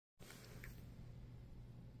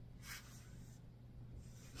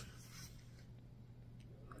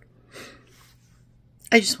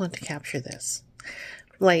I just want to capture this.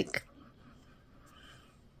 Like,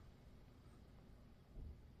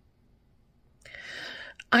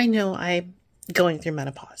 I know I'm going through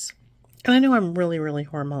menopause. And I know I'm really, really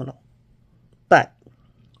hormonal. But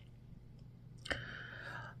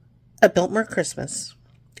a Biltmore Christmas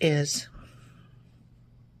is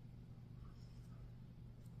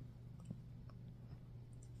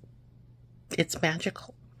it's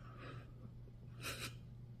magical.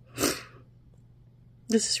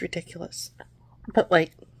 This is ridiculous. But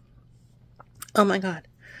like, oh my God,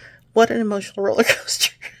 what an emotional roller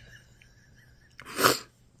coaster.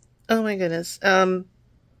 Oh my goodness. I'm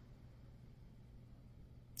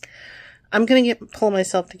going to pull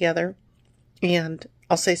myself together and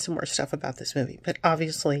I'll say some more stuff about this movie. But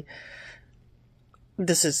obviously,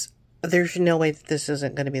 there's no way that this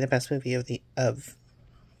isn't going to be the best movie of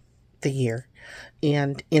the year.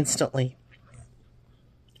 And instantly,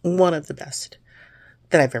 one of the best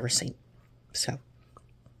that I've ever seen. So,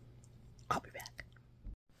 I'll be back.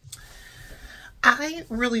 I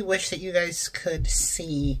really wish that you guys could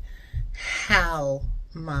see how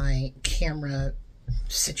my camera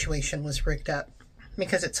situation was rigged up,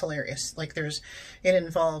 because it's hilarious. Like, it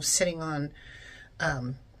involves sitting on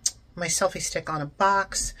my selfie stick on a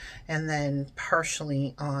box and then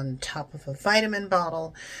partially on top of a vitamin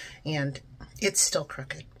bottle, and it's still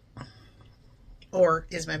crooked. Or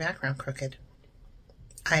is my background crooked?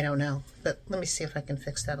 I don't know, but let me see if I can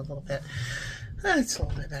fix that a little bit. It's a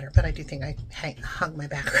little bit better, but I do think I hung my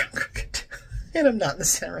background crooked. And I'm not in the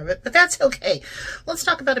center of it, but that's okay. Let's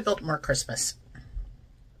talk about A Biltmore Christmas.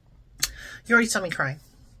 You already saw me crying.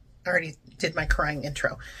 I already did my crying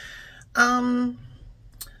intro. The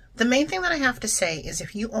main thing that I have to say is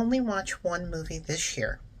if you only watch one movie this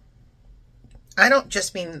year, I don't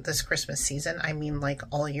just mean this Christmas season, I mean like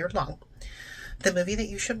all year long, the movie that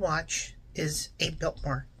you should watch is A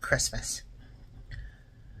Biltmore Christmas.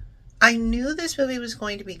 I knew this movie was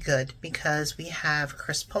going to be good because we have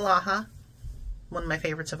Chris Palaha, one of my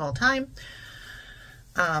favorites of all time.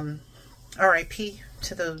 R.I.P.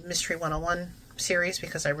 to the Mystery 101 series,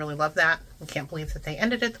 because I really love that. I can't believe that they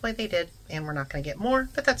ended it the way they did, and we're not going to get more,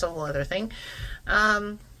 but that's a whole other thing.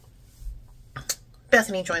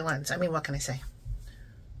 Bethany Joy Lenz. I mean, what can I say?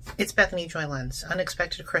 It's Bethany Joy Lenz.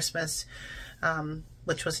 Unexpected Christmas,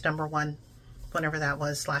 which was #1, whenever that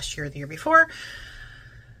was, last year or the year before.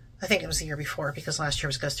 I think it was the year before, because last year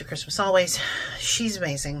was Ghost of Christmas Always. She's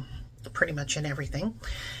amazing, pretty much in everything.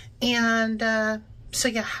 And so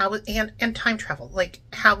yeah, and time travel. Like,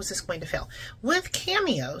 how is this going to fail? With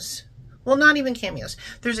cameos, well, not even cameos.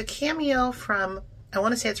 There's a cameo from, I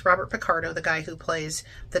want to say it's Robert Picardo, the guy who plays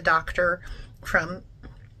the Doctor from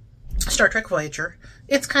Star Trek Voyager.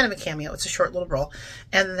 It's kind of a cameo. It's a short little role.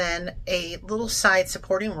 And then a little side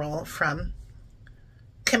supporting role from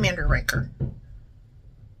Commander Riker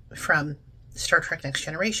from Star Trek Next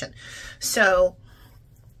Generation. So,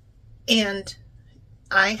 and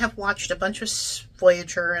I have watched a bunch of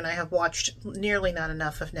Voyager, and I have watched nearly not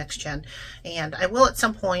enough of Next Gen, and I will at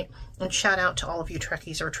some point, and shout out to all of you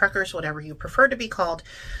Trekkies or Trekkers, whatever you prefer to be called,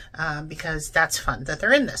 because that's fun that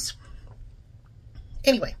they're in this.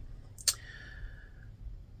 Anyway,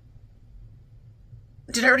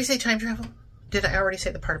 did I already say time travel? Did I already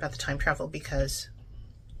say the part about the time travel? Because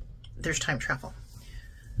there's time travel.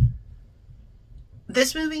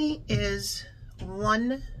 This movie is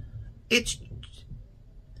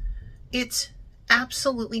it's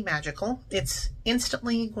absolutely magical. It's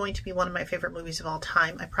instantly going to be one of my favorite movies of all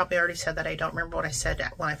time. I probably already said that. I don't remember what I said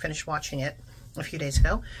when I finished watching it a few days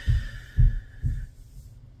ago.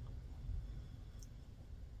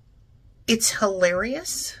 It's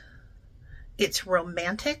hilarious. It's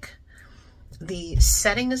romantic. The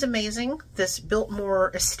setting is amazing. This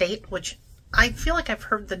Biltmore estate, which I feel like I've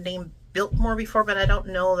heard the name Biltmore before, but I don't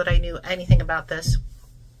know that I knew anything about this,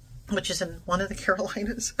 which is in one of the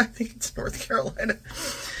Carolinas. I think it's North Carolina.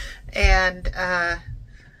 And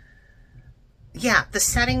yeah, the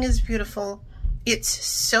setting is beautiful. It's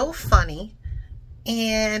so funny.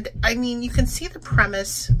 And I mean, you can see the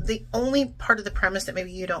premise. The only part of the premise that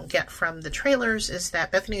maybe you don't get from the trailers is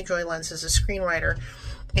that Bethany Joy Lenz is a screenwriter,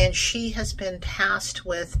 and she has been tasked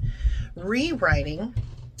with rewriting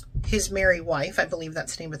His Merry Wife, I believe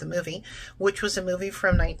that's the name of the movie, which was a movie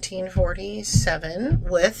from 1947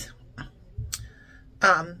 with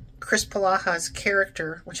Chris Palaha's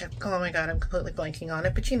character, which oh my God, I'm completely blanking on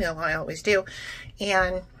it, but you know I always do.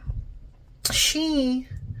 And she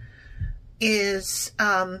is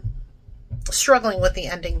struggling with the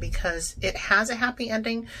ending because it has a happy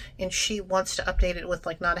ending, and she wants to update it with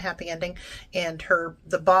like not a happy ending. And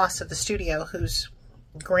the boss of the studio, who's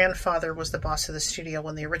grandfather was the boss of the studio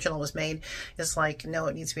when the original was made, is like, no,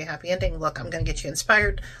 it needs to be a happy ending. Look, I'm going to get you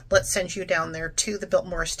inspired. Let's send you down there to the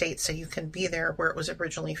Biltmore estate so you can be there where it was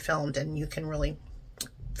originally filmed and you can really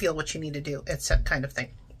feel what you need to do. It's that kind of thing.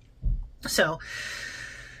 So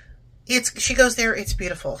she goes there. It's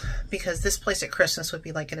beautiful, because this place at Christmas would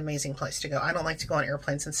be like an amazing place to go. I don't like to go on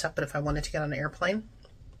airplanes and stuff, but if I wanted to get on an airplane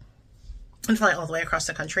and fly all the way across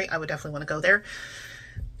the country, I would definitely want to go there.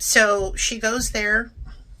 So she goes there,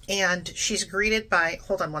 and she's greeted by,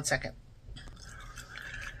 hold on one second.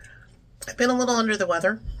 I've been a little under the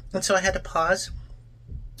weather, and so I had to pause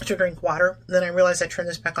to drink water. And then I realized I turned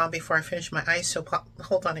this back on before I finished my ice, so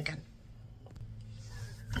hold on again.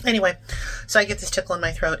 Anyway, so I get this tickle in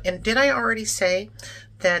my throat. And did I already say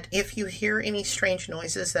that if you hear any strange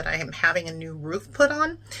noises, that I am having a new roof put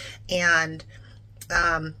on? And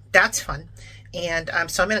that's fun. And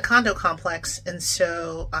so I'm in a condo complex, and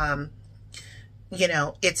so you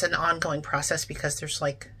know, it's an ongoing process because there's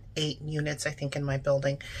like 8 units, I think, in my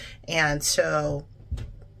building. And so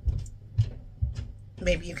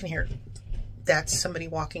maybe you can hear, that's somebody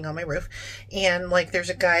walking on my roof. And like, there's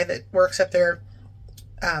a guy that works up there,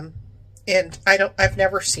 and I've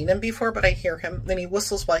never seen him before, but I hear him, and he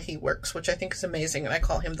whistles while he works, which I think is amazing. And I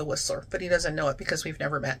call him the Whistler, but he doesn't know it because we've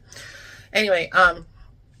never met. Anyway,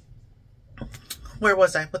 where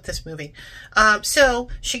was I with this movie? So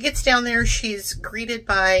she gets down there. She's greeted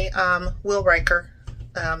by Will Riker,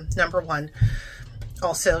 #1.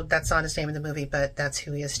 Also, that's not his name in the movie, but that's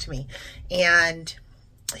who he is to me. And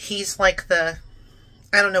he's like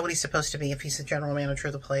I don't know what he's supposed to be, if he's the general manager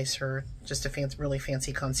of the place or just a really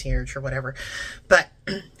fancy concierge or whatever. But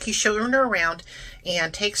he's showing her around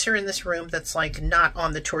and takes her in this room that's like not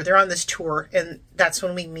on the tour. They're on this tour, and that's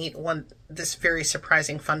when we meet this very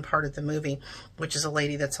surprising fun part of the movie, which is a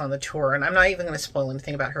lady that's on the tour. And I'm not even going to spoil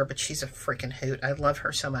anything about her, but she's a freaking hoot. I love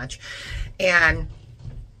her so much. But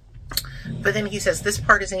then he says, this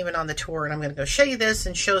part isn't even on the tour, and I'm going to go show you this,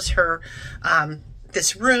 and shows her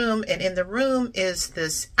this room. And in the room is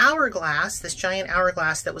this hourglass, this giant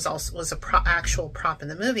hourglass that was actual prop in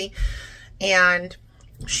the movie. And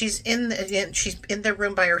she's in the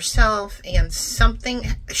room by herself, and something,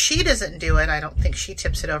 she doesn't do it. I don't think she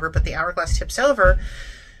tips it over, but the hourglass tips over,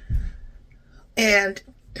 and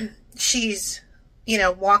she's, you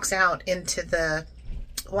know, walks out of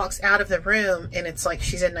the room, and it's like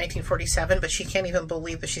she's in 1947, but she can't even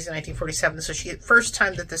believe that she's in 1947. So first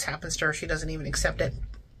time that this happens to her, she doesn't even accept it,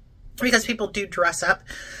 because people do dress up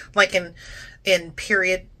like in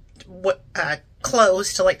period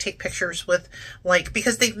clothes to like take pictures with, like,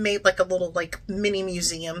 because they've made like a little like mini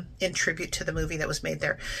museum in tribute to the movie that was made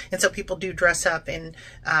there. And so people do dress up in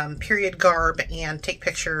period garb and take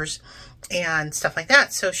pictures and stuff like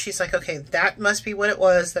that. So she's like, okay, that must be what it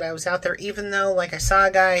was that I was out there, even though like I saw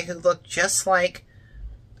a guy who looked just like,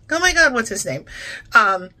 oh my God, what's his name?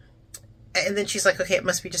 And then she's like, okay, it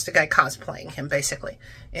must be just a guy cosplaying him, basically,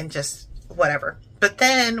 and just whatever. But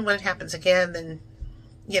then when it happens again, then,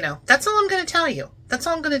 you know, that's all I'm going to tell you. That's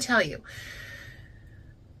all I'm going to tell you.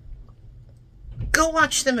 Go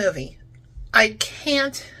watch the movie. I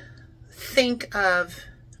can't think of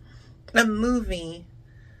a movie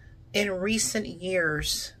in recent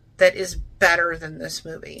years that is better than this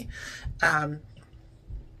movie.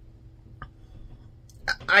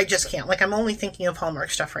 I just can't. Like, I'm only thinking of Hallmark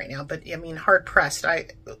stuff right now, but I mean, hard pressed. I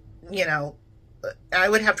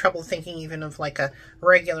would have trouble thinking even of like a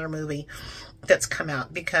regular movie that's come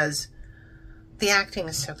out, because the acting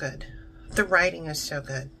is so good. The writing is so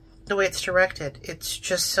good. The way it's directed, it's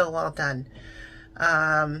just so well done.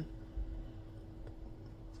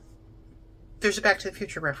 There's a Back to the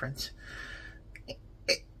Future reference.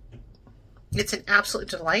 It's an absolute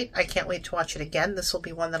delight. I can't wait to watch it again. This will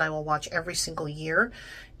be one that I will watch every single year.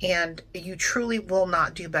 And you truly will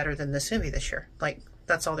not do better than this movie this year. Like,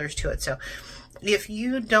 that's all there's to it. So if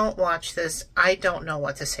you don't watch this, I don't know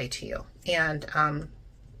what to say to you. And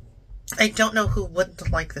I don't know who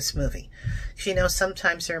wouldn't like this movie. Because, you know,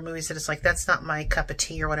 sometimes there are movies that it's like, that's not my cup of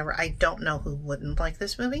tea or whatever. I don't know who wouldn't like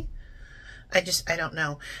this movie. I don't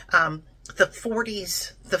know. The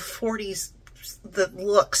 40s, the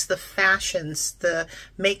looks, the fashions, the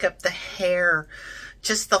makeup, the hair,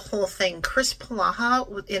 just the whole thing. Chris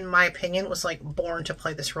Palaha, in my opinion, was like born to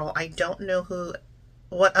play this role. I don't know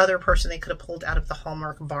what other person they could have pulled out of the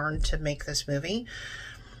Hallmark barn to make this movie,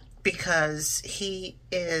 because he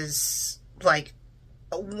is like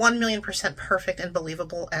 1,000,000% perfect and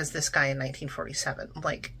believable as this guy in 1947.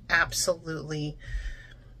 Like, absolutely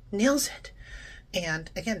nails it.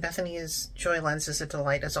 And again, Bethany's Joy Lens is a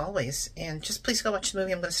delight as always. And just please go watch the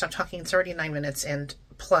movie. I'm going to stop talking. It's already 9 minutes, and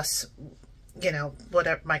plus you know,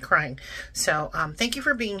 whatever, my crying. So thank you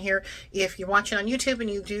for being here. If you're watching on YouTube and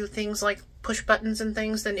you do things like push buttons and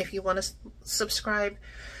things, then if you want to subscribe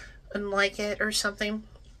and like it or something,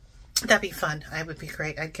 that'd be fun. I would be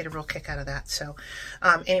great. I'd get a real kick out of that. So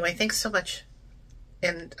anyway, thanks so much.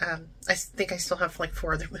 And I think I still have like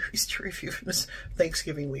 4 other movies to review from this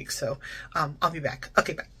Thanksgiving week. So I'll be back.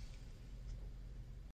 Okay, bye.